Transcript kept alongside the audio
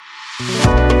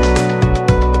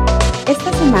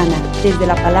Esta semana, desde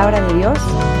la Palabra de Dios,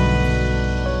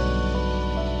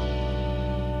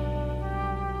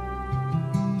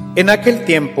 en aquel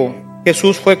tiempo,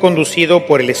 Jesús fue conducido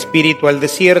por el Espíritu al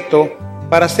desierto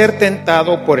para ser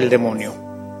tentado por el demonio.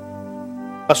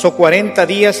 Pasó 40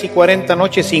 días y 40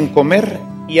 noches sin comer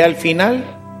y al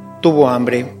final tuvo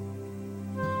hambre.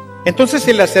 Entonces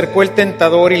se le acercó el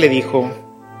tentador y le dijo: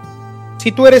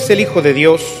 si tú eres el Hijo de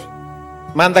Dios,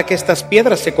 manda que estas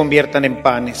piedras se conviertan en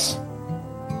panes.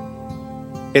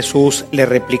 Jesús le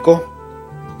replicó: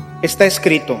 está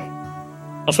escrito,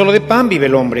 no solo de pan vive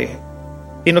el hombre,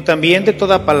 sino también de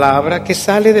toda palabra que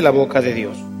sale de la boca de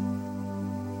Dios.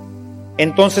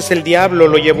 Entonces el diablo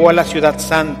lo llevó a la ciudad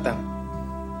santa,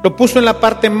 lo puso en la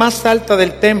parte más alta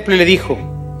del templo y le dijo: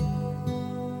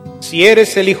 si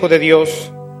eres el Hijo de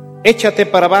Dios, échate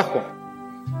para abajo,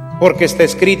 porque está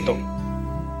escrito,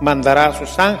 mandará a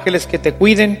sus ángeles que te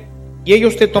cuiden, y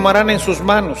ellos te tomarán en sus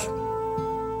manos,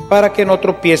 para que no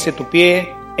tropiece tu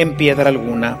pie en piedra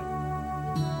alguna.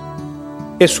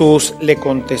 Jesús le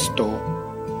contestó: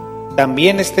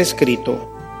 también está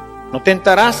escrito, no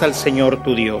tentarás al Señor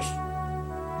tu Dios.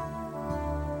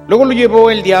 Luego lo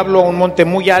llevó el diablo a un monte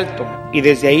muy alto, y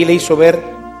desde ahí le hizo ver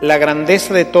la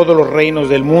grandeza de todos los reinos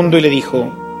del mundo, y le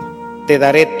dijo: te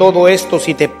daré todo esto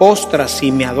si te postras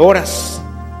y me adoras.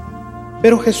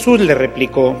 Pero Jesús le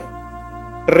replicó: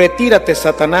 retírate,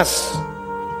 Satanás,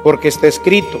 porque está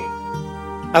escrito,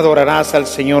 adorarás al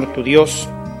Señor tu Dios,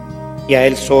 y a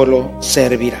Él solo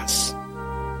servirás.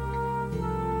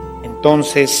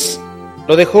 Entonces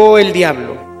lo dejó el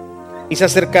diablo, y se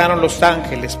acercaron los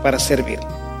ángeles para servirle.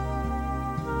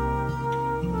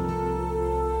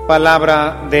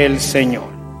 Palabra del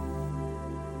Señor.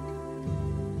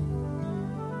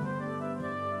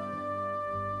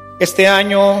 Este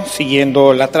año,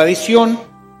 siguiendo la tradición,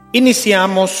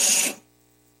 iniciamos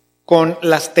con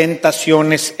las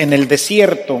tentaciones en el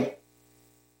desierto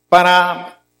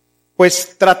para,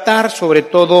 tratar sobre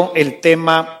todo el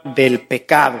tema del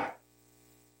pecado.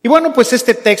 Y bueno,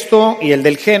 este texto y el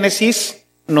del Génesis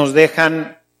nos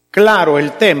dejan claro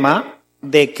el tema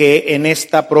de que en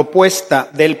esta propuesta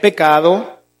del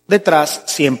pecado detrás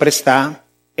siempre está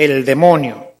el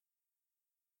demonio.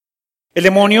 El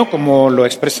demonio, como lo he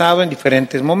expresado en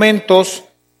diferentes momentos,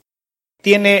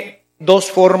 tiene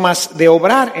dos formas de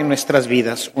obrar en nuestras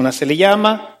vidas. Una se le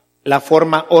llama la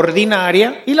forma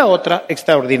ordinaria y la otra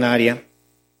extraordinaria.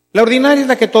 La ordinaria es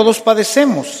la que todos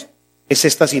padecemos. Es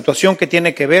esta situación que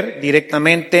tiene que ver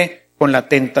directamente con la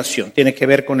tentación, tiene que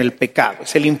ver con el pecado.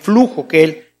 Es el influjo que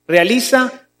él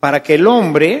realiza para que el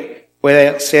hombre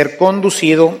pueda ser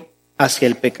conducido hacia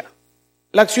el pecado.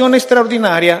 La acción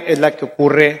extraordinaria es la que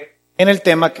ocurre en el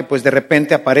tema que de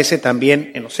repente aparece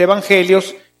también en los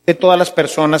evangelios de todas las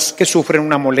personas que sufren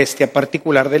una molestia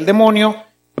particular del demonio,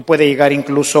 que puede llegar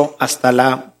incluso hasta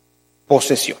la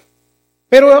posesión.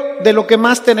 Pero de lo que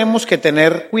más tenemos que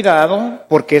tener cuidado,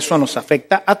 porque eso nos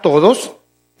afecta a todos,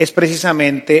 es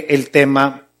precisamente el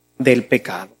tema del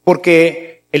pecado.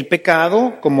 Porque el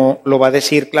pecado, como lo va a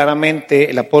decir claramente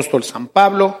el apóstol San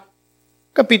Pablo,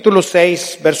 capítulo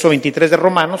 6, verso 23 de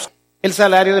Romanos, el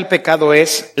salario del pecado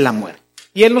es la muerte.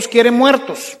 Y Él nos quiere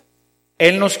muertos,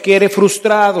 Él nos quiere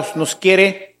frustrados, nos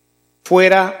quiere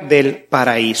fuera del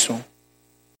paraíso.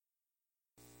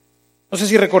 No sé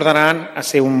si recordarán,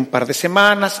 hace un par de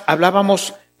semanas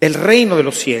hablábamos del reino de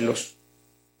los cielos.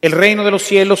 El reino de los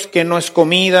cielos que no es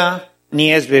comida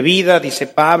ni es bebida, dice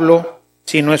Pablo,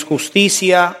 sino es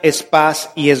justicia, es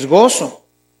paz y es gozo.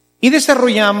 Y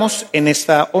desarrollamos en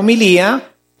esta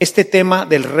homilía este tema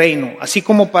del reino, así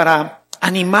como para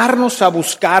animarnos a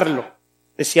buscarlo.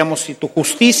 Decíamos, si tu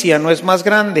justicia no es más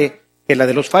grande que la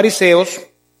de los fariseos,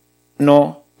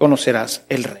 no conocerás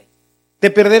el reino. Te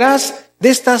perderás de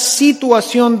esta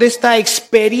situación, de esta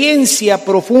experiencia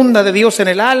profunda de Dios en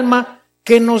el alma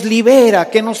que nos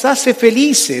libera, que nos hace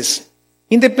felices,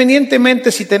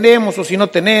 independientemente si tenemos o si no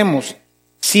tenemos,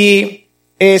 si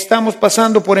estamos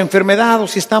pasando por enfermedad o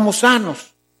si estamos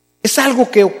sanos. Es algo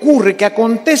que ocurre, que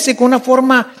acontece con una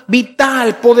forma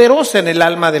vital, poderosa en el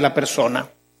alma de la persona.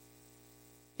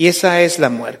 Y esa es la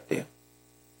muerte.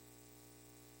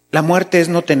 La muerte es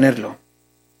no tenerlo.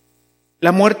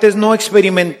 La muerte es no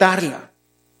experimentarla.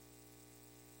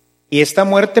 Y esta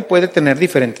muerte puede tener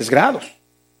diferentes grados.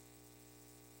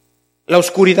 La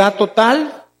oscuridad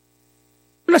total,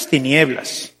 las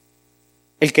tinieblas.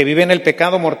 El que vive en el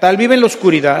pecado mortal vive en la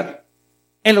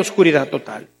oscuridad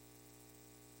total.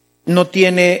 No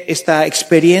tiene esta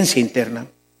experiencia interna.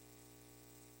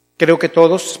 Creo que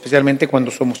todos, especialmente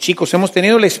cuando somos chicos, hemos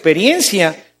tenido la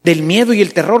experiencia del miedo y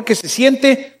el terror que se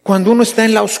siente cuando uno está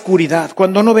en la oscuridad,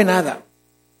 cuando no ve nada.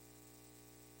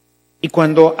 Y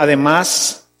cuando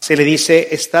además se le dice,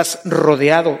 estás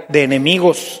rodeado de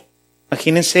enemigos.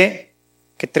 Imagínense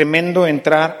qué tremendo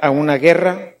entrar a una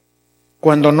guerra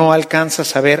cuando no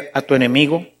alcanzas a ver a tu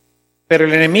enemigo. Pero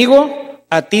el enemigo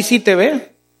a ti sí te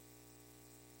ve.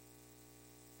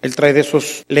 Él trae de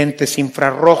esos lentes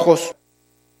infrarrojos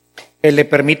que le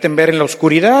permiten ver en la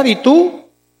oscuridad y tú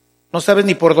no sabes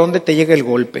ni por dónde te llega el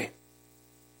golpe.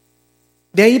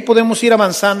 De ahí podemos ir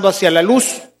avanzando hacia la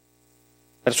luz.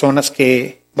 Personas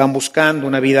que van buscando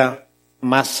una vida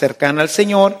más cercana al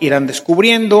Señor irán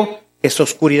descubriendo que esa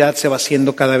oscuridad se va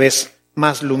haciendo cada vez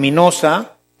más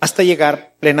luminosa hasta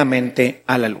llegar plenamente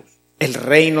a la luz, el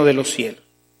reino de los cielos.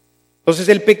 Entonces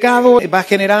el pecado va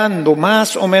generando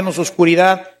más o menos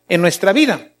oscuridad en nuestra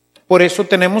vida. Por eso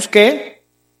tenemos que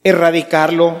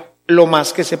erradicarlo lo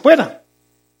más que se pueda.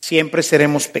 Siempre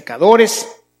seremos pecadores,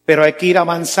 pero hay que ir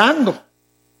avanzando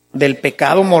del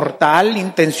pecado mortal,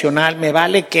 intencional. Me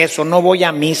vale queso, no voy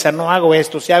a misa, no hago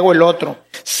esto, si hago el otro.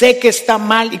 Sé que está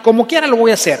mal y como quiera lo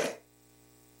voy a hacer.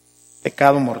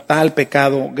 Pecado mortal,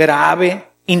 pecado grave,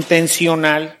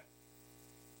 intencional.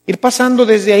 Ir pasando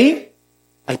desde ahí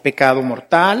al pecado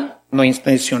mortal, no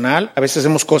intencional. A veces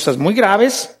hacemos cosas muy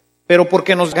graves, pero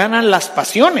porque nos ganan las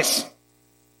pasiones.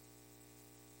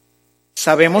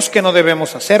 Sabemos que no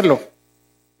debemos hacerlo,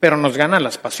 pero nos ganan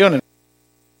las pasiones.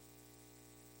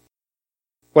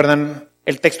 ¿Recuerdan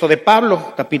el texto de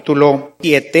Pablo, capítulo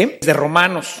 7 de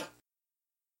Romanos?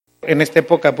 En esta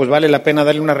época pues vale la pena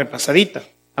darle una repasadita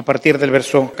a partir del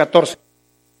verso 14,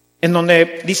 en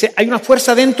donde dice, hay una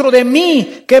fuerza dentro de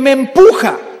mí que me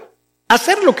empuja a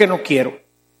hacer lo que no quiero.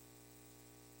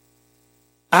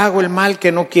 Hago el mal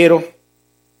que no quiero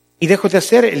y dejo de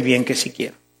hacer el bien que sí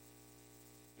quiero.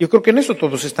 Yo creo que en eso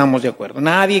todos estamos de acuerdo.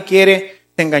 Nadie quiere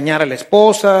engañar a la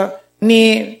esposa,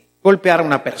 ni golpear a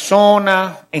una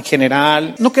persona en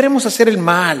general. No queremos hacer el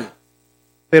mal,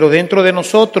 pero dentro de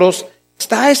nosotros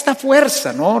está esta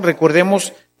fuerza, ¿no?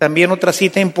 Recordemos también otra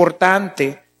cita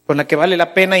importante con la que vale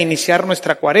la pena iniciar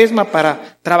nuestra cuaresma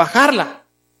para trabajarla.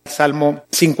 Salmo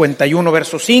 51,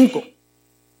 verso 5.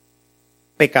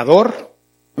 Pecador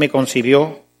me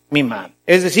concibió mi madre.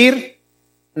 Es decir,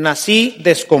 nací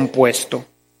descompuesto.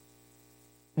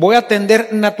 Voy a tender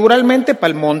naturalmente para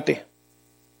el monte.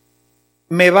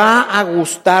 Me va a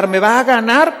gustar, me va a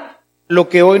ganar lo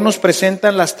que hoy nos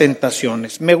presentan las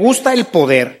tentaciones. Me gusta el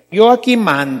poder, yo aquí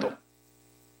mando.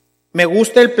 Me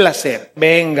gusta el placer,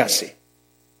 véngase.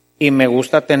 Y me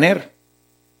gusta tener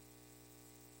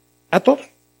a todos.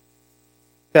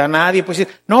 O sea, nadie puede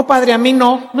decir, no, padre, a mí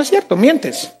no. No es cierto,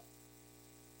 mientes.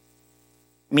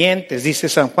 Mientes, dice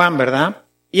San Juan, ¿verdad?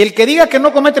 Y el que diga que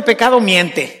no comete pecado,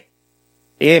 miente.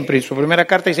 Siempre, en su primera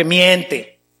carta dice,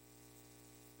 miente.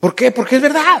 ¿Por qué? Porque es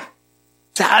verdad.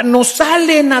 O sea, nos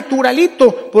sale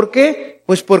naturalito. ¿Por qué?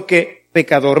 Pues porque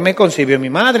pecador me concibió mi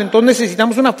madre. Entonces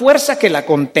necesitamos una fuerza que la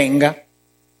contenga.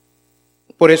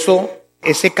 Por eso,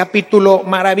 ese capítulo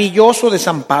maravilloso de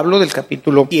San Pablo, del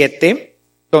capítulo 7,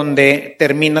 donde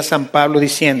termina San Pablo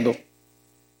diciendo,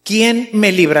 ¿quién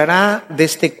me librará de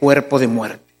este cuerpo de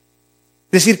muerte?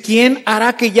 Es decir, ¿quién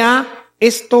hará que ya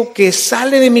esto que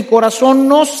sale de mi corazón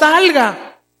no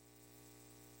salga?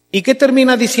 ¿Y qué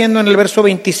termina diciendo en el verso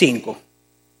 25?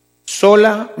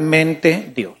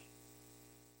 Solamente Dios.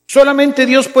 Solamente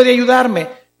Dios puede ayudarme.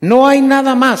 No hay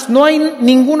nada más, no hay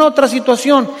ninguna otra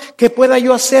situación que pueda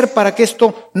yo hacer para que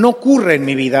esto no ocurra en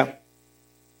mi vida.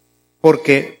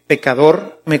 Porque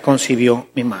pecador me concibió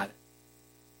mi madre.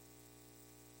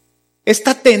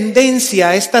 Esta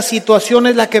tendencia, esta situación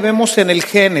es la que vemos en el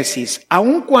Génesis.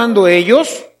 Aun cuando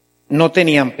ellos no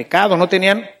tenían pecado, no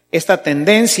tenían esta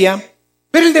tendencia,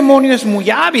 pero el demonio es muy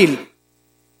hábil.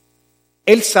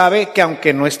 Él sabe que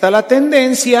aunque no está la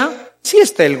tendencia, sí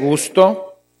está el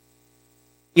gusto.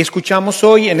 Y escuchamos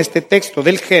hoy en este texto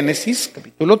del Génesis,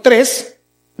 capítulo 3,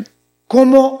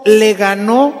 cómo le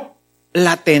ganó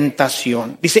la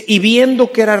tentación. Dice, y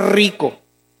viendo que era rico.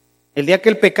 El día que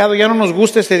el pecado ya no nos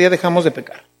gusta, ese día dejamos de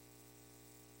pecar.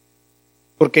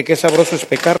 Porque qué sabroso es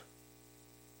pecar.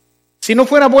 Si no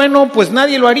fuera bueno, pues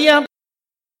nadie lo haría.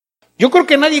 Yo creo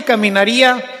que nadie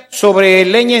caminaría sobre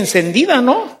leña encendida,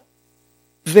 ¿no?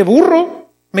 De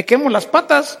burro, me quemo las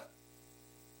patas.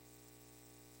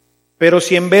 Pero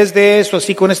si en vez de eso,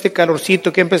 así con este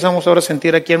calorcito que empezamos ahora a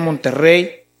sentir aquí en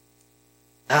Monterrey,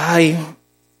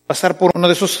 pasar por uno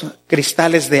de esos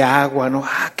cristales de agua, ¿no?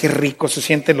 Qué rico se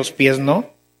sienten los pies,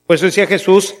 ¿no? Por eso decía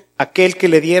Jesús, aquel que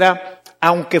le diera,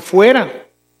 aunque fuera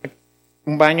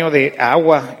un baño de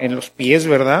agua en los pies,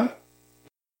 ¿verdad?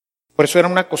 Por eso era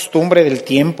una costumbre del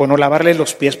tiempo, ¿no? Lavarle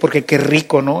los pies, porque qué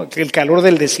rico, ¿no? El calor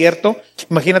del desierto.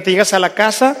 Imagínate, llegas a la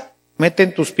casa,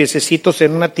 meten tus piececitos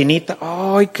en una tinita.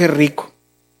 ¡Ay, qué rico!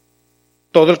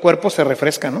 Todo el cuerpo se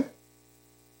refresca, ¿no?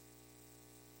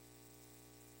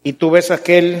 Y tú ves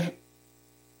aquel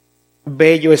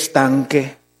bello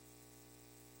estanque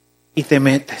y te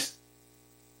metes.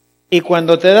 Y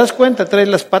cuando te das cuenta, traes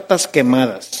las patas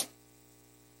quemadas.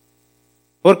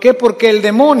 ¿Por qué? Porque el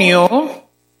demonio,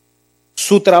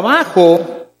 su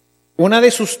trabajo, una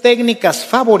de sus técnicas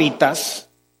favoritas,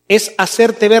 es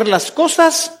hacerte ver las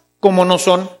cosas como no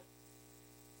son.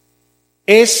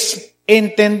 Es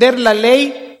entender la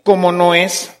ley como no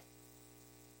es.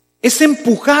 Es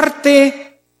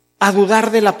empujarte a dudar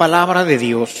de la palabra de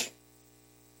Dios.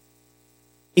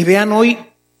 Y vean hoy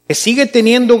que sigue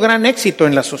teniendo gran éxito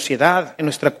en la sociedad, en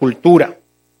nuestra cultura.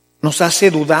 Nos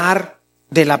hace dudar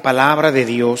de la palabra de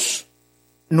Dios.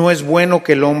 No es bueno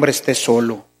que el hombre esté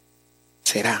solo.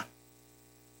 Será.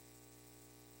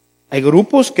 Hay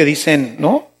grupos que dicen,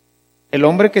 no, el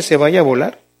hombre que se vaya a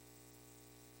volar.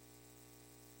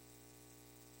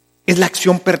 Es la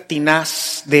acción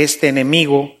pertinaz de este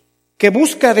enemigo que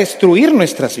busca destruir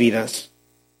nuestras vidas,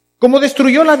 como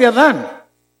destruyó la de Adán,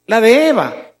 la de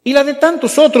Eva y la de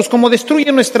tantos otros, como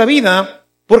destruye nuestra vida,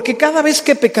 porque cada vez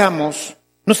que pecamos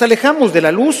nos alejamos de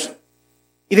la luz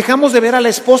y dejamos de ver a la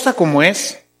esposa como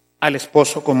es, al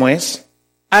esposo como es,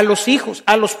 a los hijos,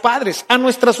 a los padres, a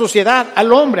nuestra sociedad,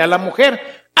 al hombre, a la mujer,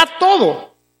 a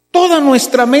todo. Toda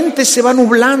nuestra mente se va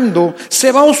nublando,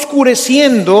 se va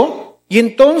oscureciendo y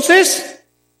entonces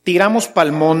tiramos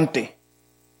pa'l monte.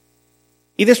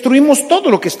 Y destruimos todo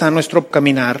lo que está a nuestro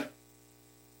caminar.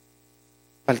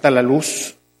 Falta la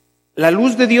luz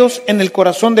de Dios en el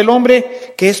corazón del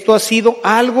hombre, que esto ha sido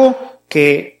algo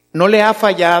que no le ha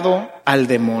fallado al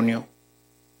demonio.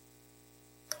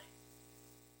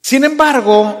 Sin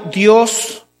embargo,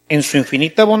 Dios, en su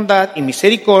infinita bondad y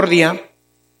misericordia,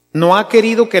 no ha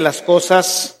querido que las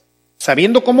cosas,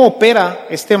 sabiendo cómo opera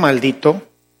este maldito,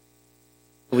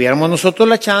 tuviéramos nosotros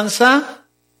la chance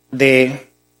de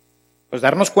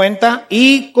darnos cuenta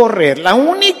y correr. La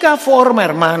única forma,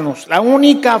 hermanos, la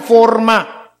única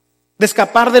forma de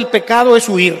escapar del pecado es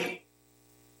huir.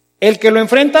 El que lo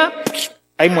enfrenta,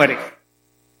 ahí muere.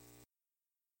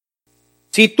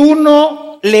 Si tú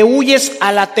no le huyes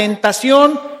a la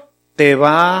tentación, te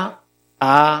va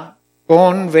a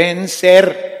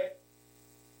convencer.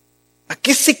 ¿A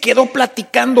qué se quedó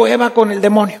platicando Eva con el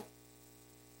demonio?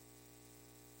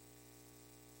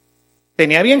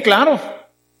 Tenía bien claro.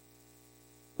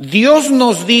 Dios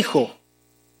nos dijo,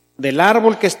 del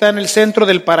árbol que está en el centro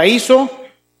del paraíso,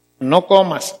 no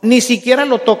comas, ni siquiera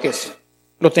lo toques.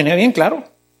 Lo tenía bien claro.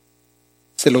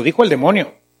 Se lo dijo el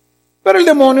demonio. Pero el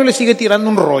demonio le sigue tirando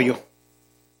un rollo.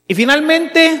 Y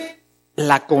finalmente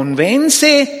la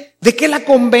convence. ¿De qué la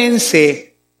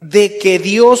convence? De que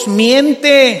Dios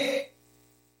miente.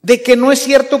 De que no es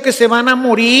cierto que se van a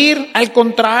morir. Al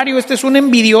contrario, este es un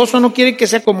envidioso, no quiere que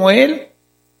sea como él.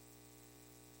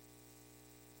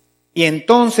 Y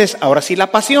entonces, ahora sí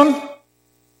la pasión.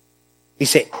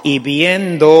 Dice, y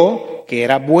viendo que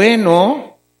era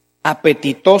bueno,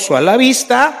 apetitoso a la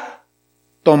vista,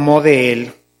 tomó de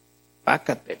él.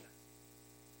 Pácatela.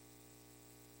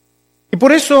 Y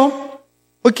por eso,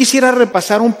 hoy quisiera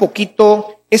repasar un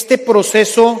poquito este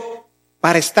proceso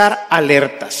para estar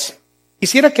alertas.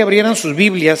 Quisiera que abrieran sus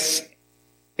Biblias.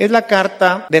 Es la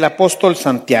carta del apóstol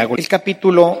Santiago, el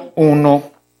capítulo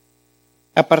 1.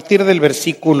 A partir del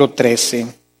versículo 13.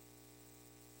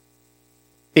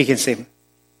 Fíjense.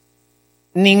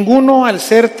 Ninguno al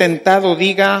ser tentado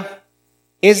diga,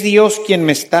 es Dios quien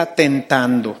me está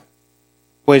tentando.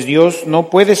 Pues Dios no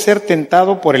puede ser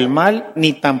tentado por el mal,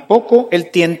 ni tampoco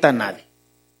Él tienta a nadie.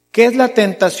 ¿Qué es la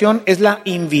tentación? Es la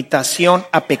invitación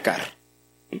a pecar.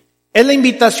 Es la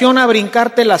invitación a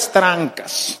brincarte las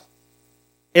trancas.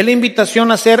 Es la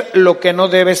invitación a hacer lo que no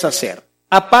debes hacer.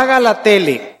 Apaga la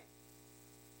tele.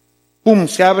 ¡Pum!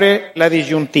 Se abre la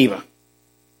disyuntiva.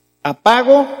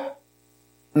 ¿Apago?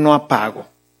 No apago.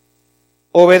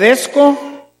 ¿Obedezco?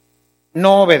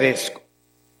 No obedezco.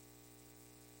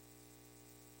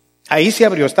 Ahí se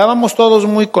abrió. Estábamos todos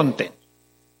muy contentos.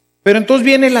 Pero entonces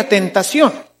viene la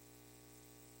tentación.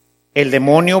 El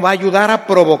demonio va a ayudar a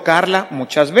provocarla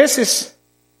muchas veces.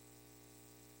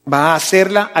 Va a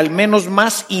hacerla al menos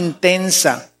más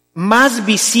intensa, más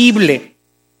visible.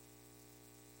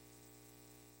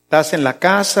 Estás en la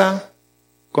casa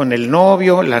con el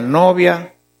novio, la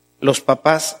novia, los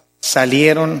papás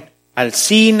salieron al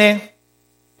cine,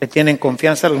 le tienen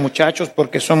confianza a los muchachos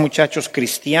porque son muchachos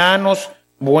cristianos,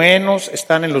 buenos,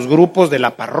 están en los grupos de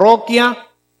la parroquia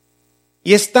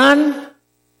Y están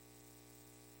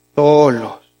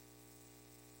solos.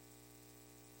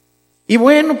 Y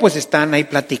bueno, pues están ahí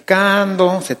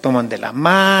platicando, se toman de la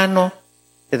mano,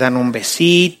 se dan un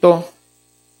besito,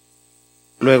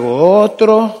 luego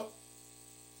otro,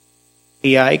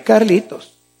 y hay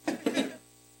Carlitos.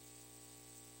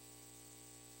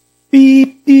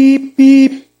 Pip, pip,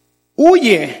 pip.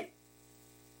 Huye.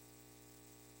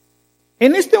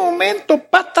 En este momento,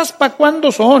 patas pa'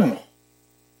 cuándo son.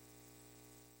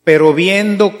 Pero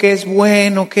viendo que es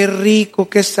bueno, que es rico,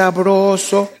 que es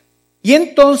sabroso. Y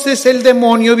entonces el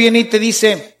demonio viene y te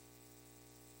dice,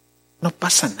 no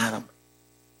pasa nada, hombre.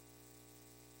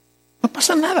 No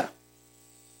pasa nada.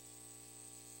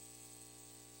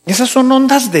 Esas son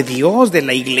ondas de Dios, de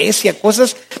la iglesia,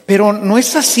 cosas, pero no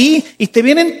es así. Y te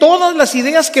vienen todas las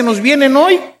ideas que nos vienen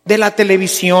hoy de la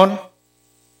televisión,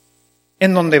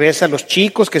 en donde ves a los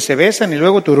chicos que se besan y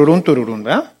luego tururún,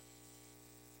 ¿verdad?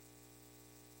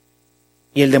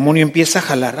 Y el demonio empieza a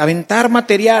jalar, a aventar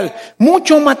material,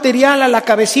 mucho material a la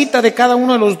cabecita de cada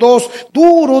uno de los dos.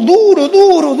 Duro, duro,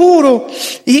 duro, duro.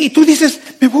 Y tú dices,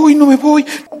 me voy, no me voy.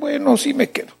 Bueno, sí me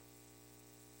quedo.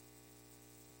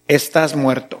 Estás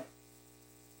muerto.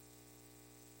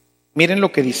 Miren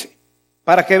lo que dice.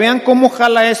 Para que vean cómo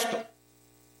jala esto.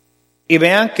 Y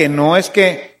vean que no es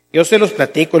que yo se los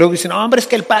platico. Luego dicen, no, hombre, es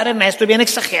que el padre Ernesto es bien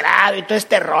exagerado y todo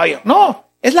este rollo.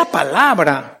 No, es la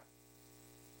palabra.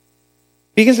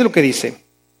 Fíjense lo que dice.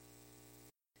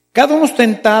 Cada uno es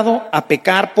tentado a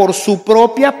pecar por su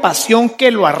propia pasión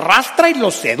que lo arrastra y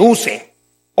lo seduce.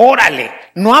 Órale,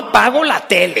 no apago la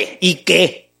tele. ¿Y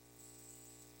qué?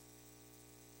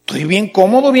 Estoy bien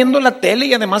cómodo viendo la tele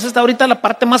y además está ahorita la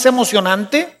parte más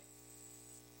emocionante.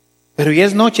 Pero ya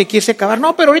es noche, quiere acabar.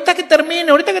 No, pero ahorita que termine.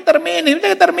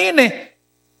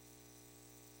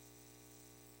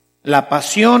 La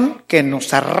pasión que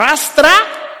nos arrastra.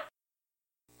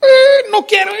 No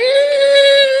quiero.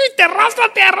 Te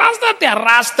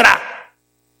arrastra.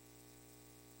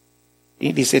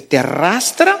 Y dice, te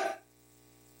arrastra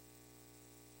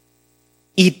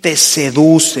y te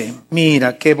seduce.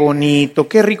 Mira, qué bonito,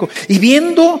 qué rico. Y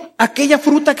viendo aquella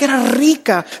fruta que era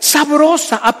rica,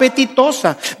 sabrosa,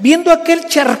 apetitosa, viendo aquel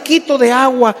charquito de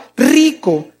agua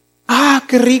rico. Ah,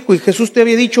 qué rico. Y Jesús te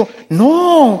había dicho,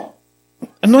 no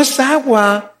es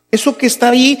agua. Eso que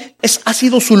está ahí es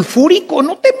ácido sulfúrico,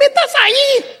 no te metas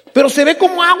ahí. Pero se ve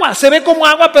como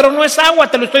agua, pero no es agua.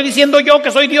 Te lo estoy diciendo yo,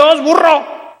 que soy Dios, burro.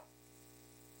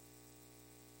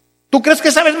 ¿Tú crees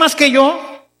que sabes más que yo?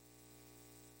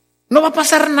 No va a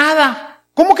pasar nada.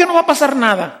 ¿Cómo que no va a pasar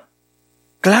nada?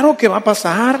 Claro que va a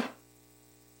pasar.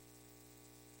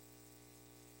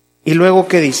 Y luego,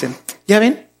 ¿qué dicen? Ya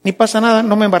ven, ni pasa nada,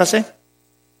 no me embaracé.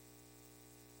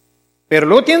 Pero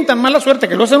luego tienen tan mala suerte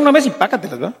que lo hacen una vez y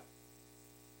pácatelas, ¿verdad?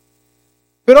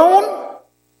 Pero aún,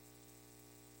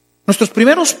 nuestros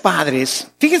primeros padres,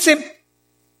 fíjense,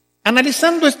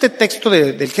 analizando este texto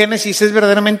del Génesis es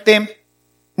verdaderamente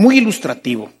muy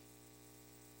ilustrativo.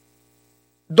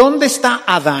 ¿Dónde está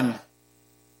Adán?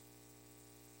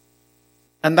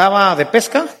 ¿Andaba de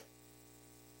pesca?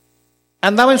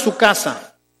 ¿Andaba en su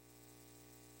casa?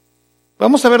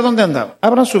 Vamos a ver dónde andaba.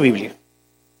 Abran su Biblia.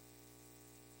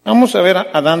 Vamos a ver a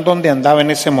Adán dónde andaba en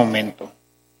ese momento.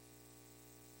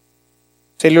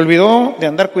 Se le olvidó de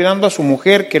andar cuidando a su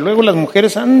mujer, que luego las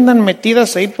mujeres andan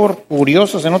metidas ahí por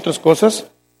curiosas en otras cosas.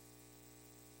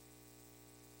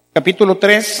 Capítulo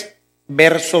 3,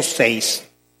 verso 6.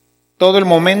 Todo el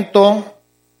momento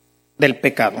del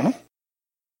pecado, ¿no?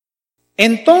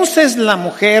 Entonces la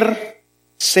mujer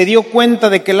se dio cuenta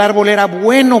de que el árbol era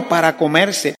bueno para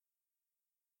comerse.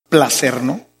 Placer,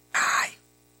 ¿no?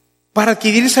 Para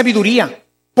adquirir sabiduría,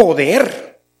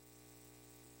 poder.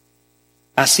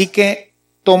 Así que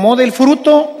tomó del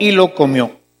fruto y lo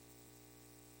comió.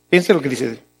 Fíjense lo que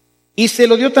dice. Y se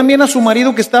lo dio también a su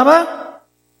marido que estaba.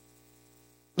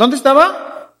 ¿Dónde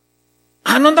estaba?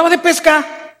 No andaba de pesca.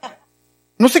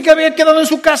 No sé qué había quedado en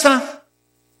su casa.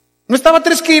 No estaba a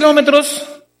 3 kilómetros.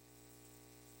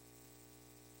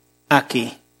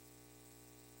 Aquí.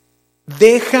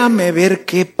 Déjame ver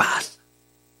qué pasa.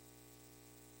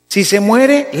 Si se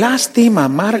muere, lástima,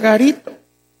 Margarito.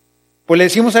 Pues le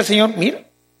decimos al Señor, mira,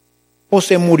 o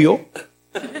se murió.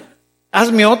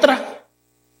 Hazme otra.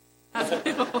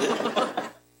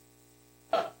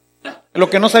 Lo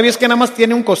que no sabía es que nada más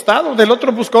tiene un costado. Del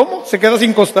otro, pues ¿cómo? Se queda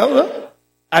sin costado, ¿verdad?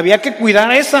 Había que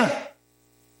cuidar esa.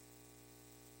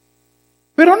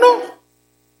 Pero no.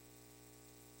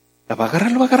 La va a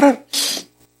agarrar.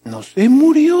 No se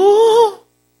murió.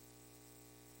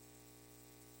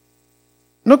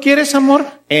 ¿No quieres amor?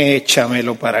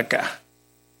 Échamelo para acá.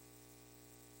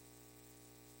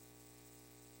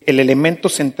 el elemento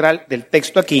central del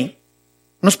texto aquí,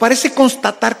 nos parece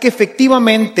constatar que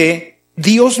efectivamente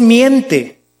Dios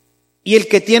miente y el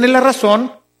que tiene la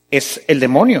razón es el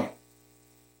demonio.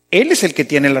 Él es el que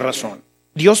tiene la razón.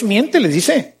 Dios miente, les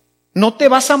dice. No te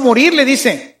vas a morir, le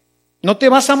dice. No te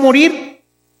vas a morir.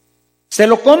 Se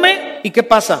lo come y ¿qué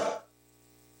pasa?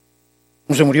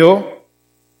 No se murió.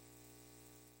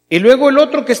 Y luego el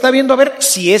otro que está viendo a ver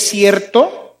si es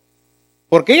cierto,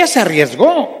 porque ella se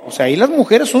arriesgó. O sea, ahí las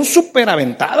mujeres son súper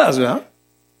aventadas, ¿verdad?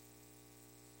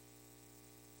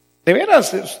 De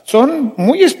veras, son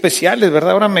muy especiales,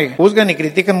 ¿verdad? Ahora me juzgan y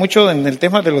critican mucho en el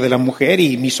tema de lo de la mujer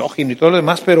y misógino y todo lo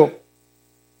demás, pero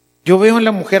yo veo en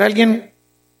la mujer a alguien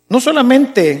no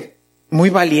solamente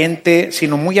muy valiente,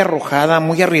 sino muy arrojada,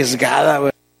 muy arriesgada,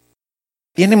 ¿verdad?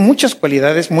 Tiene muchas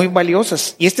cualidades muy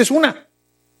valiosas y esta es una.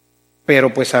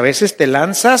 Pero pues a veces te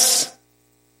lanzas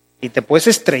y te puedes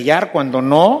estrellar cuando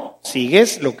no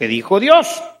sigues lo que dijo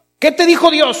Dios. ¿Qué te dijo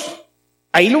Dios?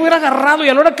 Ahí lo hubiera agarrado y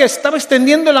a la hora que estaba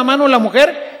extendiendo la mano a la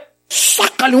mujer,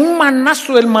 sácale un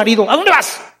manazo del marido. ¿A dónde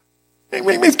vas?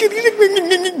 Es que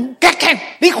 ¿qué?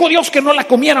 Dijo Dios que no la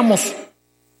comiéramos.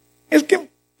 Es que,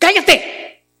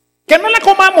 cállate, que no la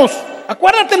comamos.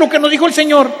 Acuérdate lo que nos dijo el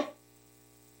Señor.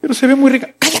 Pero se ve muy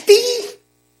rica. Cállate.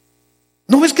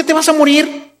 ¿No ves que te vas a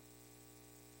morir?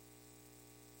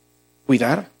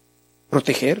 Cuidar,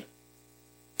 proteger,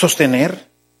 sostener.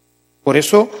 Por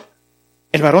eso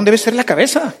el varón debe ser la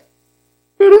cabeza,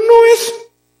 pero no es.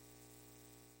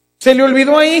 Se le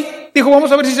olvidó ahí, dijo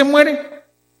vamos a ver si se muere.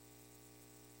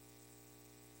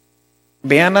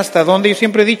 Vean hasta dónde yo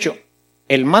siempre he dicho,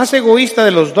 el más egoísta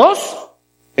de los dos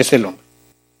es el hombre.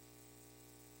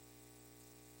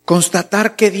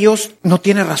 Constatar que Dios no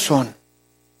tiene razón.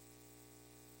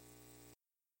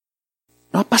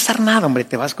 No va a pasar nada, hombre,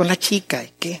 te vas con la chica,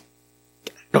 ¿y qué?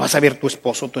 Lo vas a ver tu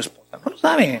esposo o tu esposa, no lo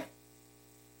sabe.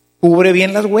 Cubre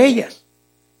bien las huellas.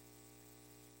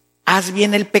 Haz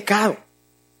bien el pecado.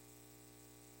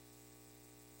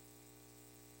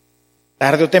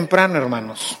 Tarde o temprano,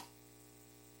 hermanos,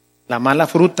 la mala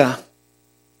fruta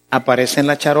aparece en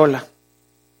la charola.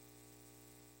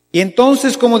 Y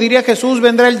entonces, como diría Jesús,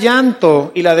 vendrá el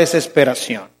llanto y la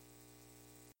desesperación.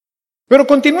 Pero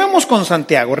continuemos con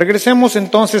Santiago. Regresemos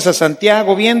entonces a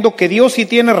Santiago, viendo que Dios sí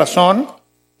tiene razón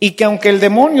y que aunque el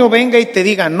demonio venga y te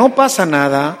diga no pasa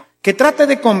nada, que trate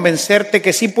de convencerte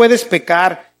que sí puedes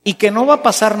pecar y que no va a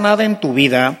pasar nada en tu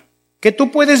vida, que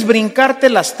tú puedes brincarte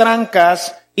las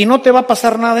trancas y no te va a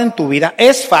pasar nada en tu vida,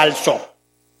 es falso.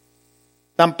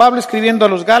 San Pablo escribiendo a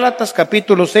los Gálatas,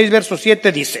 capítulo 6, verso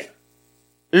 7, dice,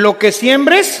 lo que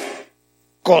siembres,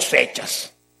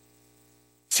 cosechas.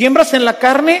 Siembras en la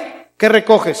carne, ¿qué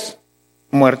recoges?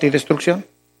 Muerte y destrucción.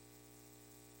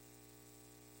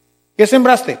 ¿Qué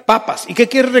sembraste? Papas. ¿Y qué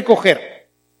quieres recoger?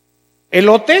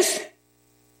 ¿Elotes?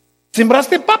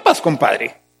 Sembraste papas,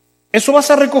 compadre. Eso vas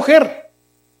a recoger.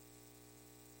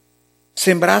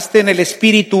 Sembraste en el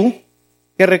espíritu,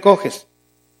 ¿qué recoges?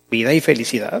 Vida y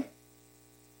felicidad.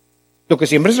 Lo que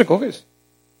siembres recoges.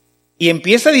 Y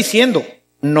empieza diciendo,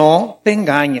 no te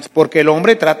engañes, porque el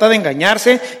hombre trata de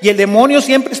engañarse y el demonio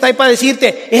siempre está ahí para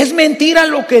decirte, es mentira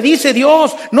lo que dice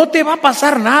Dios, no te va a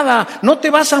pasar nada, no te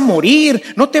vas a morir,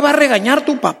 no te va a regañar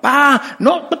tu papá,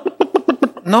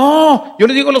 no, yo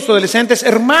les digo a los adolescentes,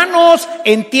 hermanos,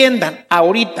 entiendan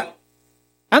ahorita,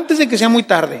 antes de que sea muy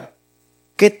tarde,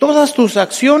 que todas tus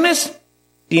acciones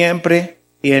siempre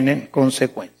tienen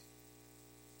consecuencias.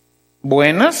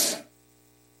 Buenas,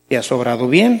 te ha sobrado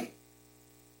bien.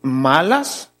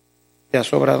 Malas, te ha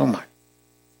sobrado mal.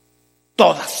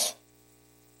 Todas.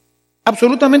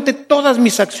 Absolutamente todas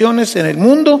mis acciones en el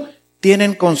mundo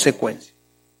tienen consecuencias.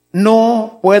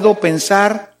 No puedo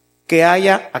pensar que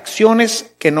haya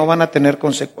acciones que no van a tener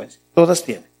consecuencias. Todas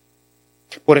tienen.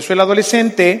 Por eso el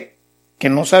adolescente que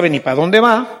no sabe ni para dónde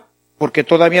va, porque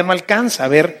todavía no alcanza a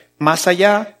ver más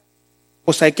allá,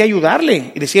 pues hay que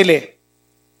ayudarle y decirle,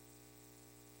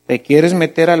 ¿te quieres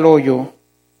meter al hoyo?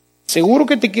 Seguro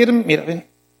que te quieren, mira, ven, te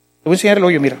voy a enseñar el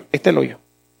hoyo, mira, ahí está el hoyo.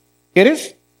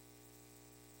 ¿Quieres?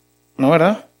 No,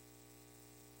 ¿verdad?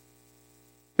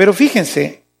 Pero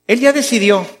fíjense, él ya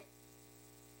decidió.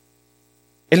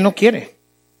 Él no quiere.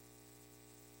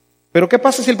 Pero ¿qué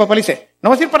pasa si el papá le dice, no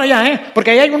vas a ir para allá,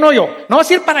 porque ahí hay un hoyo, no vas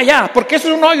a ir para allá, porque eso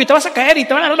es un hoyo y te vas a caer y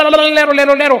te van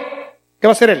a lero. ¿Qué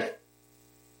va a hacer él?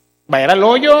 Va a ir al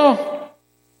hoyo,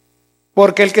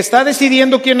 porque el que está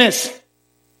decidiendo, ¿quién es?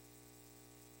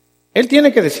 Él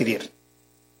tiene que decidir.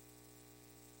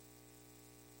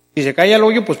 Si se cae al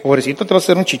hoyo, pues pobrecito, te va a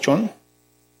hacer un chichón.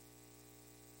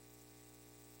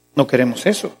 No queremos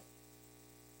eso.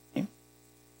 ¿Sí?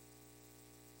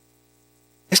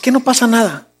 Es que no pasa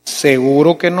nada.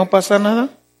 ¿Seguro que no pasa nada?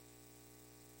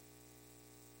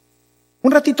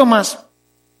 Un ratito más.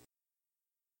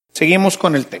 Seguimos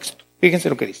con el texto. Fíjense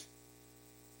lo que dice.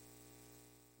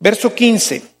 Verso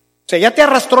 15. O sea, ya te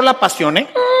arrastró la pasión, ¿eh?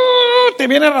 Te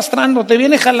viene arrastrando, te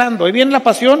viene jalando. Ahí viene la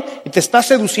pasión y te está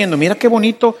seduciendo. Mira qué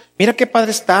bonito, mira qué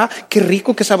padre está, qué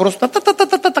rico, qué sabroso.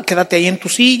 Quédate ahí en tu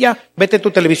silla, vete a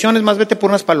tu televisión, es más, vete por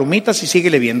unas palomitas y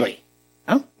síguele viendo ahí.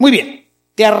 ¿Ah? Muy bien.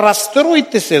 Te arrastró y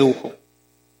te sedujo.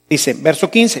 Dice, verso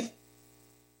 15.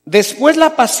 Después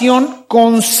la pasión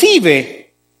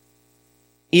concibe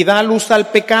y da luz al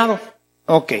pecado.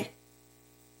 Ok.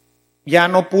 Ya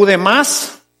no pude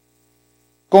más.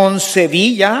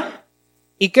 Concebí ya.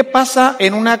 ¿Y qué pasa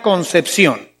en una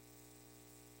concepción?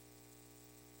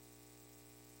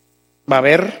 Va a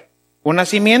haber un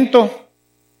nacimiento,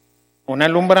 un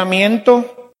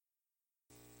alumbramiento.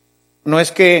 No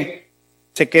es que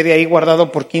se quede ahí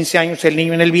guardado por 15 años el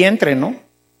niño en el vientre, ¿no?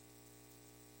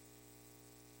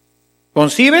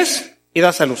 Concibes y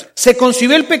das a luz. Se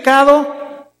concibió el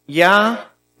pecado,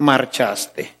 ya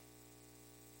marchaste.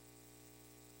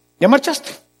 Ya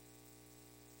marchaste.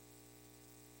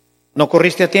 No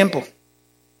corriste a tiempo.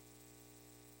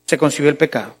 Se concibió el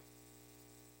pecado.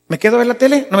 ¿Me quedo a ver la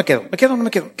tele? No me quedo. ¿Me quedo? No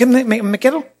me quedo. ¿Qué, me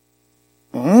quedo?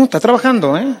 Está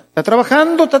trabajando, ¿eh? Está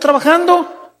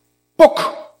trabajando.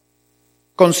 Poco.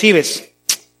 Concibes.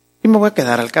 Y me voy a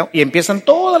quedar al cabo. Y empiezan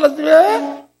todas las...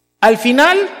 Al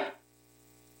final,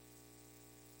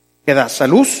 ¿qué das a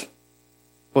luz?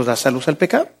 Pues das a luz al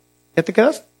pecado. ¿Ya te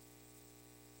quedas?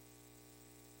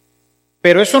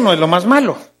 Pero eso no es lo más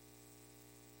malo.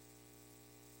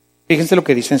 Fíjense lo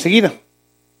que dice enseguida.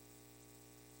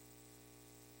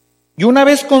 Y una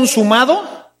vez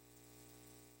consumado,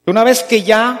 una vez que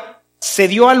ya se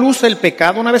dio a luz el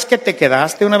pecado, una vez que te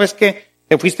quedaste, una vez que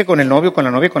te fuiste con el novio, con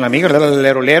la novia, con la amiga,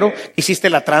 lero, hiciste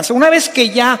la tranza, una vez que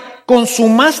ya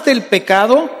consumaste el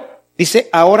pecado, dice,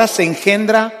 ahora se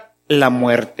engendra la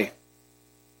muerte.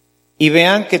 Y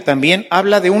vean que también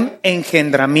habla de un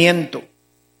engendramiento.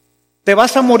 ¿Te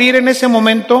vas a morir en ese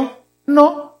momento?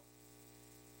 No.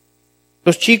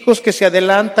 Los chicos que se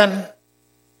adelantan,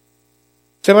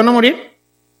 ¿se van a morir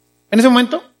en ese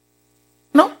momento?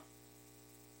 No.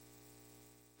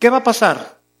 ¿Qué va a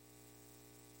pasar?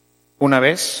 Una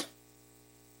vez,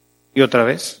 y otra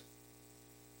vez,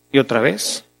 y otra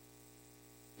vez.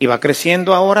 Y va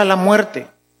creciendo ahora la muerte.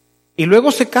 Y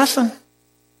luego se casan.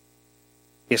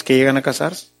 Y es que llegan a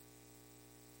casarse.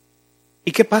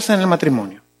 ¿Y qué pasa en el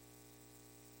matrimonio?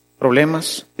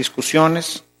 Problemas,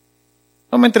 discusiones.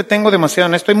 No me entretengo demasiado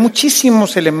en esto. Hay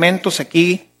muchísimos elementos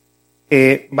aquí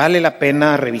que vale la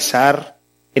pena revisar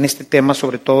en este tema,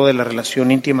 sobre todo de la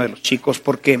relación íntima de los chicos,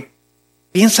 porque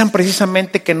piensan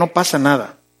precisamente que no pasa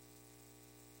nada.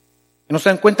 No se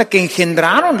dan cuenta que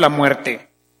engendraron la muerte.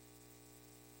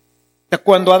 O sea,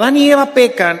 cuando Adán y Eva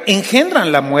pecan,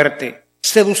 engendran la muerte.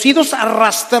 Seducidos,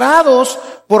 arrastrados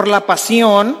por la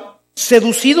pasión,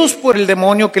 seducidos por el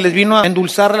demonio que les vino a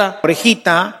endulzar la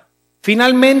orejita,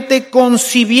 finalmente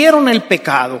concibieron el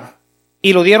pecado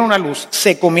y lo dieron a luz.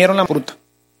 Se comieron la fruta.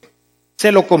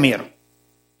 Se lo comieron.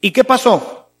 ¿Y qué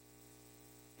pasó?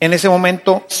 En ese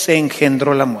momento se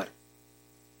engendró la muerte.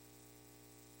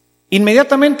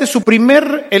 Inmediatamente su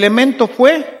primer elemento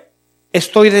fue,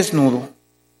 estoy desnudo.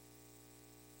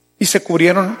 Y se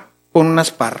cubrieron con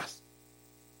unas parras.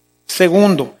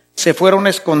 Segundo, se fueron a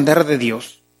esconder de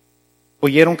Dios.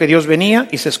 Oyeron que Dios venía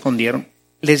y se escondieron.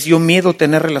 Les dio miedo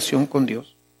tener relación con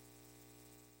Dios.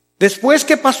 Después,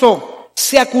 ¿qué pasó?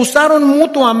 Se acusaron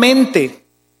mutuamente.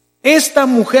 Esta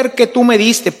mujer que tú me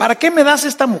diste, ¿para qué me das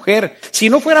esta mujer? Si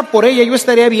no fuera por ella, yo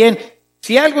estaría bien.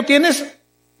 Si algo tienes,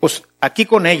 pues aquí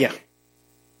con ella.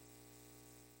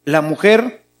 La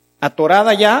mujer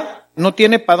atorada ya, no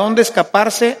tiene para dónde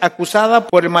escaparse, acusada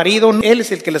por el marido, él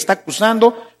es el que la está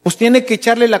acusando, pues tiene que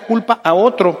echarle la culpa a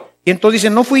otro. Y entonces dice,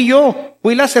 no fui yo,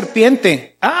 fui la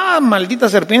serpiente. Ah, maldita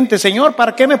serpiente, Señor,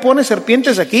 ¿para qué me pones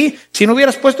serpientes aquí? Si no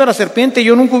hubieras puesto a la serpiente,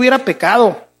 yo nunca hubiera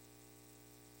pecado.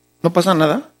 ¿No pasa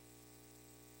nada?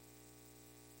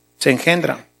 Se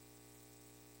engendra.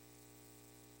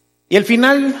 Y el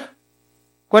final,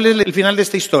 ¿cuál es el final de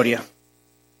esta historia?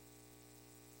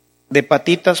 De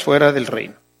patitas fuera del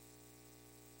reino.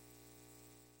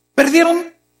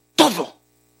 Perdieron todo.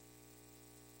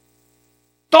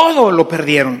 Todo lo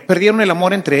perdieron. Perdieron el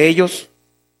amor entre ellos.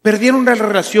 Perdieron la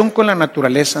relación con la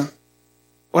naturaleza.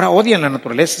 Ahora odian la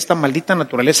naturaleza, esta maldita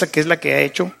naturaleza que es la que ha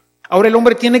hecho. Ahora el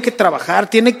hombre tiene que trabajar,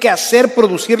 tiene que hacer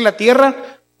producir la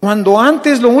tierra, cuando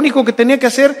antes lo único que tenía que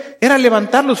hacer era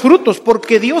levantar los frutos,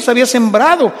 porque Dios había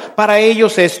sembrado para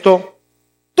ellos esto.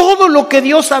 Todo lo que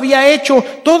Dios había hecho,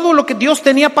 todo lo que Dios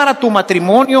tenía para tu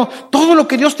matrimonio, todo lo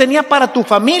que Dios tenía para tu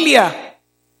familia,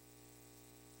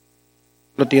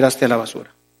 lo tiraste a la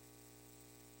basura.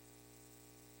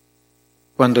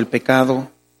 Cuando el pecado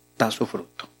da su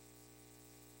fruto,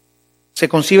 se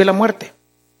concibe la muerte.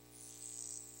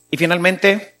 Y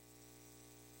finalmente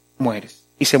mueres.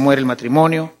 Y se muere el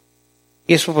matrimonio.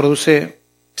 Y eso produce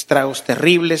estragos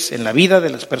terribles en la vida de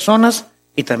las personas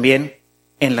y también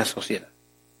en la sociedad.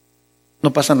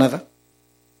 ¿No pasa nada?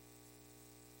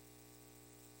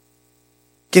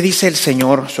 ¿Qué dice el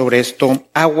Señor sobre esto?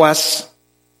 Aguas.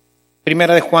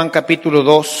 Primera de Juan capítulo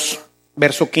 2,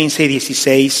 verso 15 y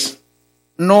 16.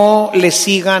 No le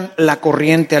sigan la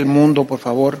corriente al mundo, por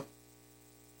favor.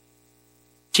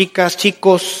 Chicas,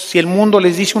 chicos, si el mundo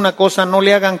les dice una cosa, no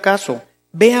le hagan caso.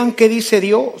 Vean qué dice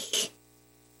Dios.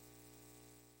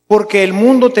 Porque el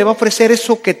mundo te va a ofrecer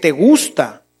eso que te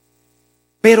gusta,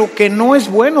 pero que no es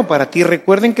bueno para ti.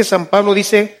 Recuerden que San Pablo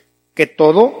dice que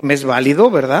todo me es válido,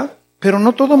 ¿verdad? Pero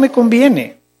no todo me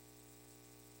conviene.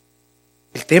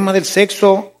 El tema del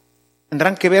sexo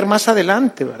tendrán que ver más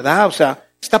adelante, ¿verdad? O sea,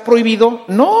 ¿está prohibido?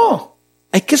 No,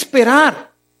 hay que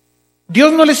esperar.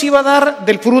 ¿Dios no les iba a dar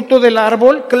del fruto del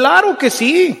árbol? Claro que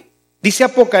sí. Dice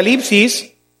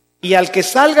Apocalipsis, y al que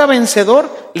salga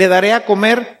vencedor le daré a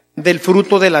comer del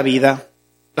fruto de la vida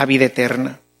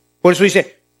eterna. Por eso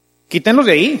dice, quítenlos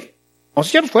de ahí, no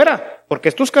se echen fuera, porque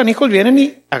estos canijos vienen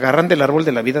y agarran del árbol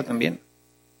de la vida también.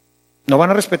 No van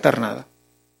a respetar nada.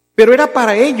 Pero era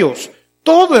para ellos.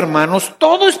 Todo, hermanos,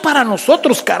 todo es para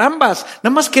nosotros, carambas.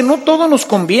 Nada más que no todo nos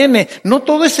conviene, no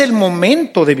todo es el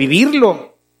momento de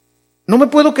vivirlo. ¿No me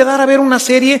puedo quedar a ver una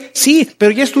serie? Sí,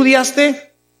 pero ¿ya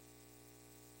estudiaste?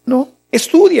 No,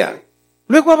 estudia.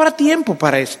 Luego habrá tiempo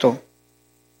para esto.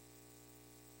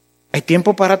 Hay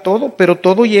tiempo para todo, pero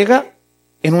todo llega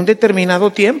en un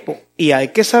determinado tiempo. Y hay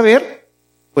que saber,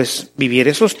 pues, vivir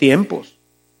esos tiempos.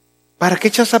 ¿Para qué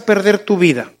echas a perder tu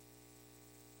vida?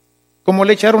 Como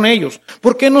le echaron ellos.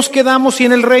 ¿Por qué nos quedamos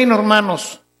sin el reino,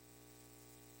 hermanos?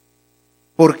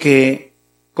 Porque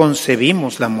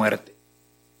concebimos la muerte.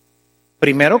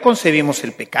 Primero concebimos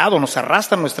el pecado, nos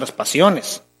arrastran nuestras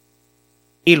pasiones.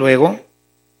 Y luego,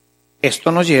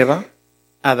 esto nos lleva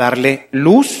a darle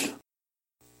luz,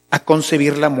 a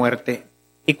concebir la muerte.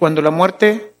 Y cuando la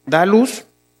muerte da luz,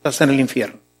 estás en el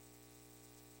infierno.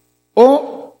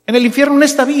 O en el infierno en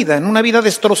esta vida, en una vida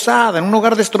destrozada, en un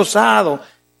hogar destrozado,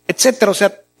 etcétera. O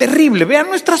sea, terrible. Vean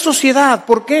nuestra sociedad.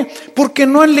 ¿Por qué? Porque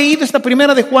no han leído esta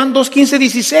primera de Juan 2, 15,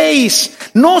 16.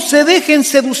 No se dejen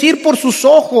seducir por sus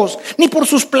ojos, ni por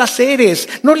sus placeres.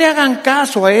 No le hagan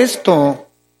caso a esto,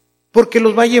 porque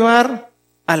los va a llevar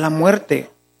a la muerte.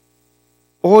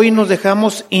 Hoy nos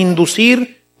dejamos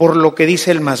inducir por lo que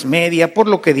dice el mass media, por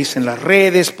lo que dicen las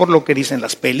redes, por lo que dicen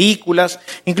las películas,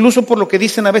 incluso por lo que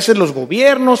dicen a veces los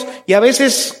gobiernos y a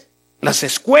veces las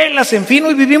escuelas, en fin,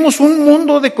 hoy vivimos un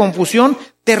mundo de confusión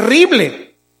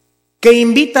terrible que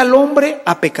invita al hombre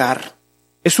a pecar.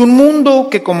 Es un mundo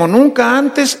que como nunca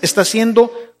antes está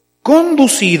siendo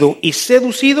conducido y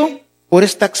seducido por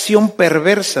esta acción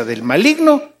perversa del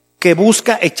maligno que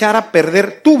busca echar a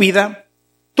perder tu vida,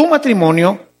 tu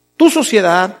matrimonio, tu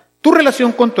sociedad, tu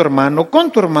relación con tu hermano,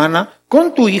 con tu hermana,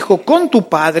 con tu hijo, con tu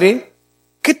padre.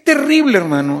 ¡Qué terrible,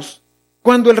 hermanos!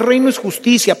 Cuando el reino es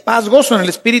justicia, paz, gozo en el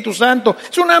Espíritu Santo.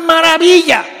 ¡Es una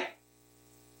maravilla!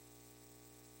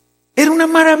 Era una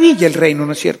maravilla el reino,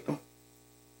 ¿no es cierto?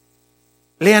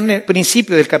 Lean el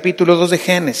principio del capítulo 2 de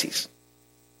Génesis.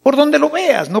 Por donde lo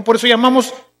veas, ¿no? Por eso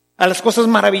llamamos a las cosas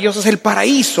maravillosas el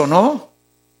paraíso, ¿no?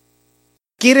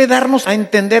 Quiere darnos a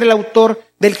entender el autor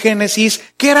del Génesis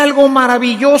que era algo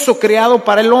maravilloso creado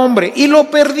para el hombre y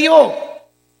lo perdió.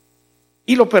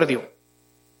 Y lo perdió.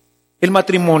 El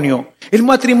matrimonio. El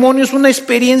matrimonio es una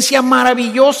experiencia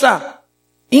maravillosa,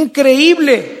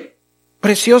 increíble,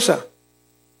 preciosa.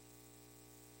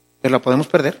 Pero la podemos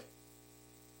perder.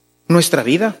 Nuestra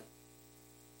vida,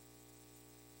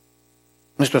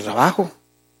 nuestro trabajo,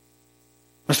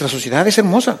 nuestra sociedad es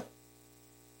hermosa.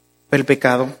 Pero el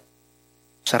pecado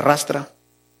se arrastra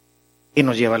y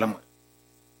nos lleva a la muerte.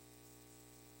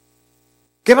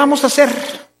 ¿Qué vamos a hacer?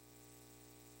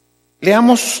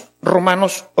 Leamos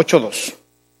Romanos 8:2.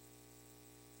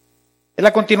 Es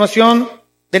la continuación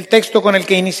del texto con el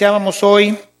que iniciábamos hoy,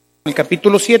 en el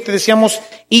capítulo 7, decíamos,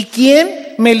 ¿y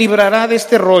quién me librará de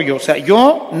este rollo? O sea,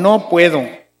 yo no puedo,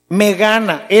 me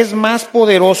gana, es más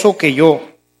poderoso que yo.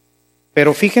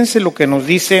 Pero fíjense lo que nos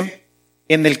dice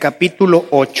en el capítulo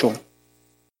 8.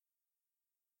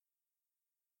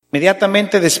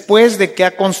 Inmediatamente después de que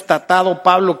ha constatado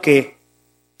Pablo que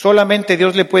solamente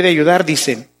Dios le puede ayudar,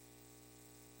 dice,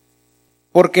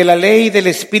 porque la ley del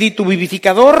Espíritu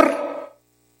vivificador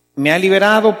me ha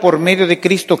liberado por medio de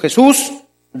Cristo Jesús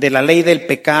de la ley del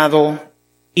pecado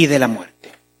y de la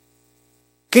muerte.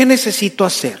 ¿Qué necesito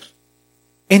hacer?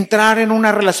 Entrar en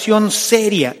una relación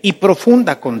seria y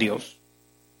profunda con Dios.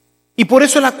 Y por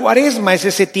eso la Cuaresma es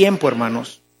ese tiempo,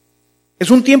 hermanos. Es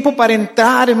un tiempo para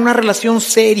entrar en una relación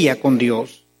seria con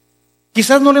Dios.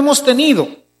 Quizás no lo hemos tenido.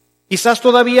 Quizás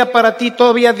todavía para ti,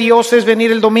 todavía Dios es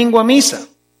venir el domingo a misa.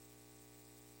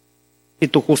 Y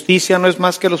tu justicia no es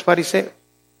más que los fariseos.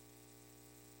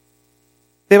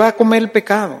 Te va a comer el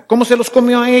pecado. ¿Cómo se los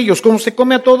comió a ellos? ¿Cómo se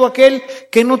come a todo aquel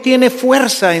que no tiene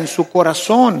fuerza en su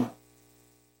corazón?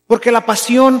 Porque la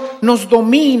pasión nos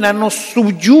domina, nos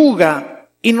subyuga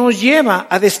y nos lleva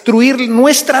a destruir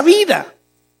nuestra vida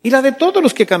y la de todos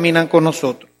los que caminan con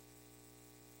nosotros.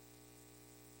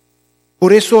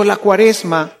 Por eso la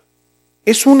Cuaresma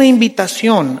es una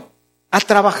invitación a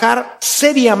trabajar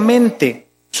seriamente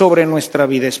sobre nuestra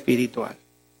vida espiritual.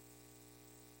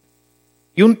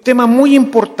 Y un tema muy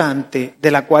importante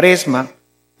de la Cuaresma,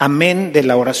 amén de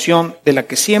la oración de la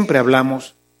que siempre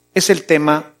hablamos, es el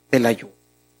tema del ayuno.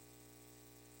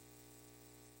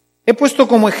 He puesto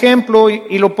como ejemplo,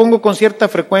 y lo pongo con cierta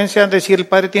frecuencia, decir el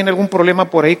padre tiene algún problema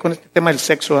por ahí con este tema del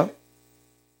sexo, ¿eh?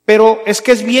 Pero es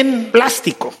que es bien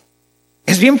plástico,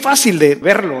 es bien fácil de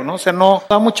verlo, ¿no? O sea, no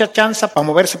da mucha chance para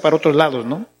moverse para otros lados,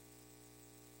 ¿no?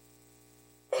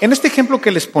 En este ejemplo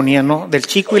que les ponía, ¿no? Del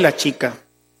chico y la chica,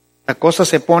 la cosa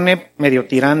se pone medio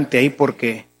tirante ahí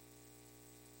porque,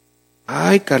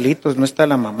 ay, Carlitos, no está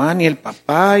la mamá ni el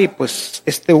papá, y pues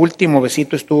este último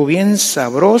besito estuvo bien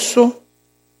sabroso.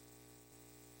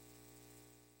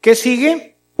 ¿Qué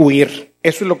sigue? Huir.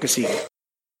 Eso es lo que sigue.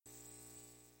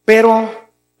 Pero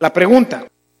la pregunta,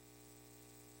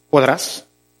 ¿podrás?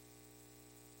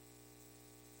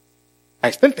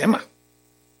 Ahí está el tema.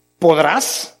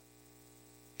 ¿Podrás?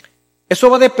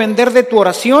 Eso va a depender de tu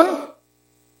oración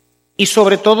y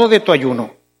sobre todo de tu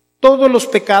ayuno. Todos los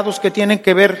pecados que tienen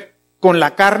que ver con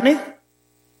la carne,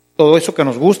 todo eso que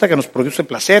nos gusta, que nos produce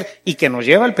placer y que nos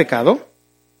lleva al pecado,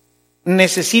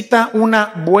 necesita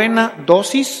una buena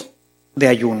dosis de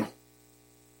ayuno.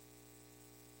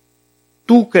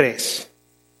 ¿Tú crees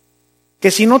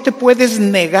que si no te puedes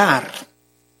negar,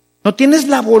 no tienes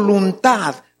la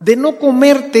voluntad de no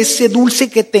comerte ese dulce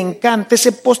que te encanta,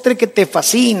 ese postre que te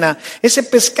fascina, ese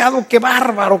pescado que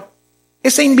bárbaro,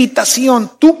 esa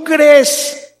invitación, tú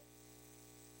crees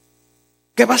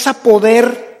que vas a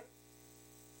poder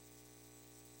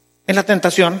en la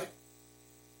tentación?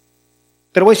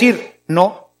 Te lo voy a decir,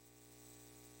 no.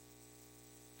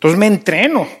 Entonces me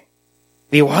entreno.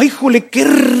 Digo, ay, jole, qué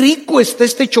rico está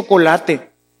este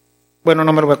chocolate. Bueno,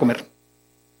 no me lo voy a comer.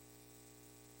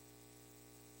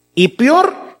 Y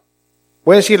peor,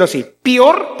 voy a decirlo así,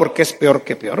 peor, porque es peor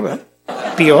que peor, ¿verdad?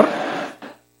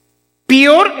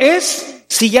 Peor es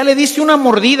si ya le diste una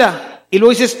mordida y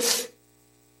luego dices,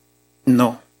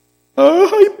 no.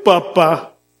 Ay,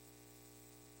 papá,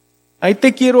 ahí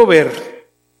te quiero ver.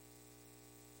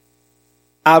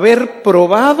 Haber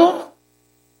probado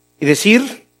y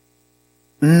decir,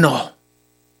 no.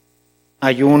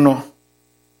 Ayuno.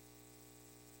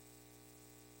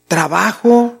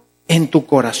 Trabajo en tu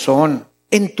corazón,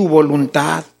 en tu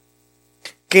voluntad,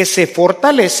 que se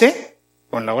fortalece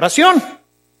con la oración.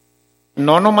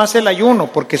 No nomás el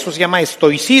ayuno, porque eso se llama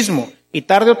estoicismo, y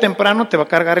tarde o temprano te va a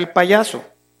cargar el payaso.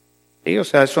 ¿Sí? O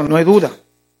sea, eso no hay duda.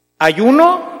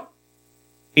 Ayuno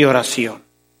y oración.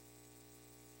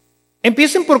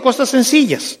 Empiecen por cosas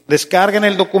sencillas, descarguen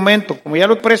el documento. Como ya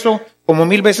lo he expreso como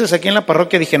 1000 veces aquí en la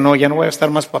parroquia, dije, no, ya no voy a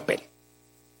gastar más papel.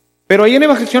 Pero ahí en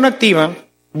Evangelización Activa,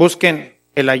 busquen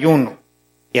el ayuno.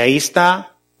 Y ahí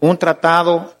está un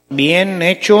tratado bien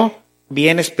hecho,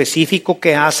 bien específico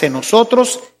que hace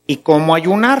nosotros y cómo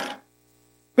ayunar.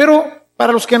 Pero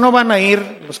para los que no van a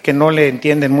ir, los que no le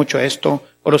entienden mucho a esto,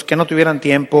 o los que no tuvieran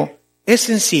tiempo, es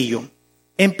sencillo.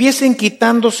 Empiecen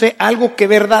quitándose algo que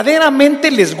verdaderamente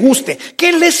les guste,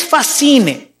 que les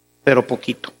fascine, pero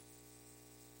poquito.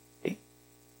 ¿Sí?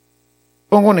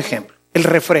 Pongo un ejemplo, el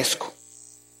refresco.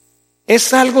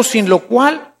 Es algo sin lo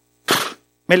cual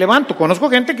me levanto. Conozco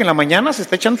gente que en la mañana se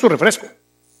está echando su refresco.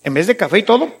 En vez de café y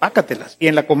todo, pácatelas. Y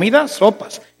en la comida,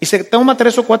 sopas. Y se toma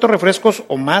 3 o 4 refrescos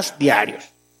o más diarios.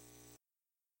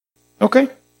 ¿Ok?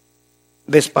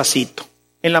 Despacito.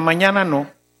 En la mañana no.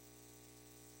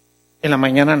 En la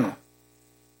mañana no.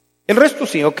 El resto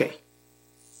sí, ok.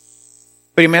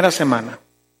 Primera semana.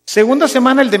 Segunda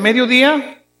semana, el de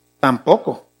mediodía,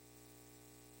 tampoco.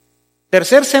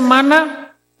 Tercera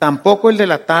semana, tampoco el de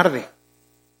la tarde.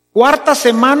 Cuarta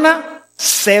semana,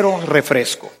 0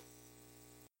 refresco.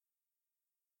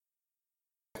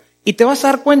 y te vas a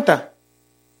dar cuenta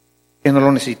que no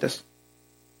lo necesitas.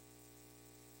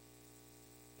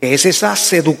 Que es esa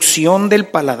seducción del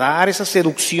paladar, esa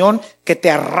seducción que te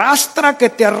arrastra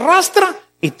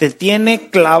y te tiene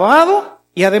clavado.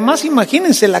 Y además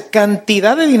imagínense la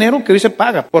cantidad de dinero que hoy se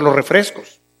paga por los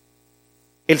refrescos,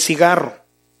 el cigarro.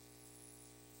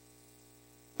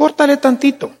 Córtale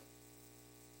tantito,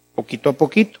 poquito a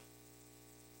poquito.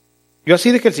 Yo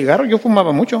así dejé el cigarro, yo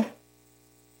fumaba mucho.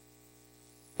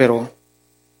 Pero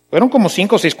fueron como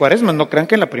 5 o 6 cuaresmas, no crean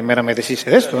que en la primera me deshice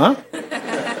de esto, ¿ah?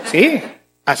 Sí,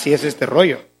 así es este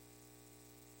rollo.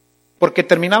 Porque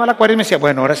terminaba la cuaresma y decía,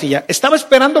 bueno, ahora sí ya. Estaba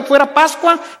esperando fuera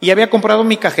Pascua y había comprado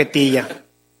mi cajetilla.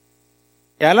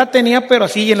 Ya la tenía, pero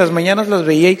así, y en las mañanas las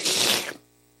veía y...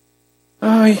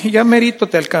 ay, ya merito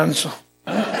te alcanzo.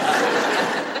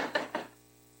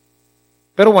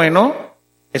 Pero bueno,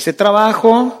 ese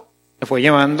trabajo me fue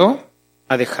llevando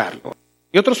a dejarlo.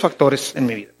 Y otros factores en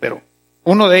mi vida, pero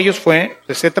uno de ellos fue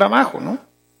ese trabajo, ¿no?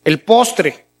 El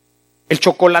postre, el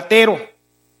chocolatero.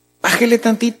 Bájale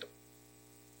tantito.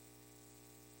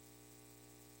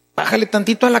 Bájale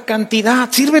tantito a la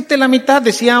cantidad. Sírvete la mitad,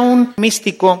 decía un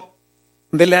místico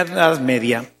de la Edad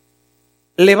Media.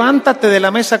 Levántate de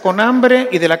la mesa con hambre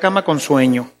y de la cama con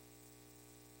sueño.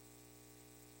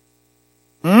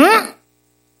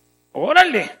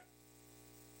 ¡Órale!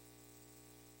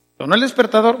 Sonó el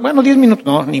despertador. Bueno, 10 minutos.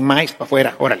 No, ni más, para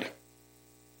afuera. Órale.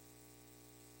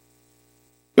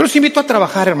 Yo los invito a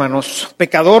trabajar, hermanos.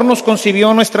 Pecador nos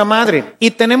concibió nuestra madre.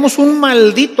 Y tenemos un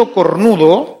maldito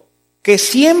cornudo que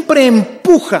siempre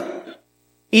empuja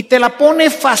y te la pone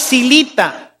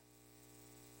facilita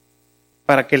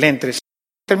para que le entres.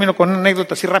 Termino con una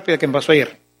anécdota así rápida que me pasó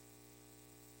ayer.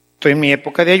 Estoy en mi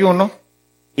época de ayuno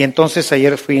y entonces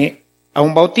ayer fui a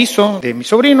un bautizo de mi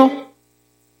sobrino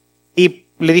y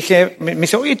le dije, me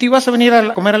dice, oye, ¿te ibas a venir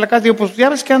a comer a la casa? Digo, pues ya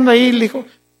ves que ando ahí. Le dijo,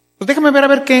 pues déjame ver a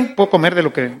ver qué puedo comer de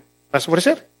lo que vas a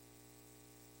ofrecer.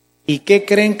 ¿Y qué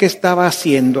creen que estaba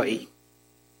haciendo ahí?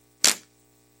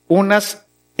 Unas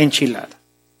enchiladas.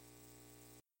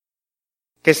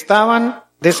 Que estaban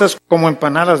de esas como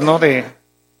empanadas, ¿no?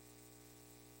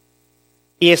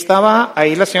 Y estaba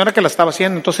ahí la señora que la estaba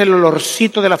haciendo, entonces el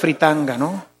olorcito de la fritanga,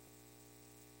 ¿no?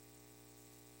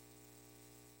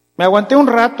 Me aguanté un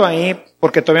rato ahí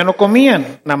porque todavía no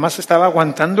comían, nada más estaba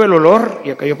aguantando el olor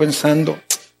y acá yo pensando,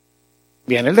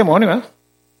 viene el demonio, ¿verdad?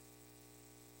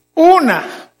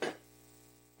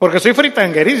 Porque soy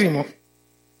fritanguerísimo.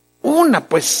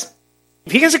 Pues,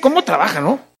 fíjense cómo trabaja,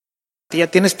 ¿no? Ya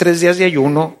tienes 3 días de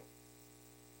ayuno,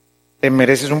 te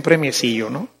mereces un premiecillo,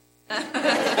 ¿no?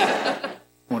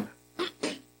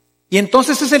 Y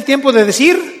entonces es el tiempo de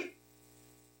decir,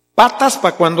 patas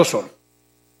para cuando son.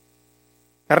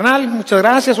 Carnal, muchas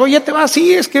gracias. Oye, ¿ya te vas?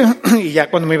 Sí, es que... Y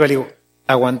ya cuando me iba, le digo,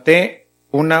 aguanté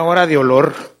 1 hora de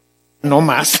olor, no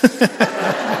más.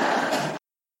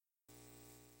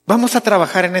 Vamos a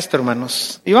trabajar en esto,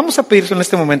 hermanos. Y vamos a pedirse en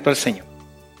este momento al Señor.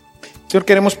 Señor,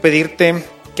 queremos pedirte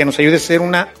que nos ayude a ser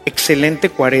una excelente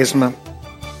cuaresma.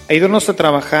 Ayúdanos a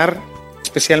trabajar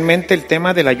especialmente el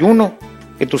tema del ayuno,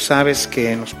 que tú sabes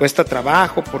que nos cuesta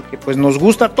trabajo porque pues nos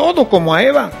gusta todo como a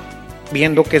Eva,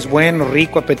 viendo que es bueno,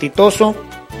 rico, apetitoso,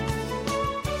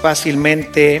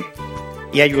 fácilmente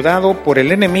y ayudado por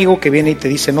el enemigo que viene y te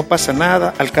dice no pasa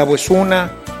nada, al cabo es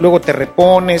una, luego te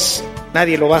repones,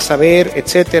 nadie lo va a saber,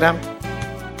 etcétera.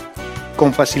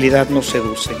 Con facilidad nos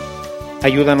seducen.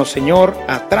 Ayúdanos, Señor,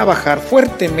 a trabajar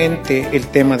fuertemente el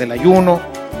tema del ayuno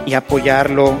y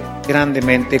apoyarlo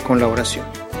grandemente con la oración.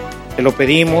 Te lo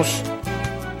pedimos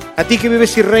a ti que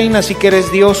vives y reinas y que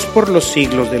eres Dios por los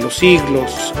siglos de los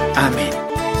siglos. Amén.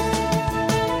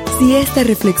 Si esta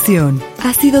reflexión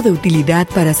ha sido de utilidad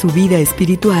para su vida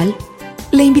espiritual,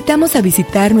 le invitamos a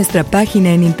visitar nuestra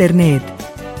página en internet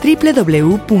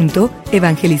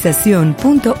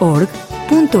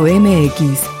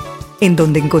www.evangelizacion.org.mx, en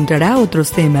donde encontrará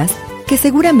otros temas que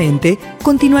seguramente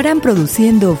continuarán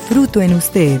produciendo fruto en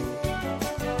usted.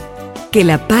 Que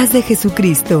la paz de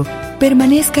Jesucristo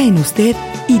permanezca en usted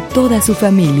y toda su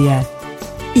familia,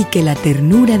 y que la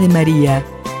ternura de María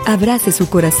abrace su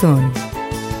corazón.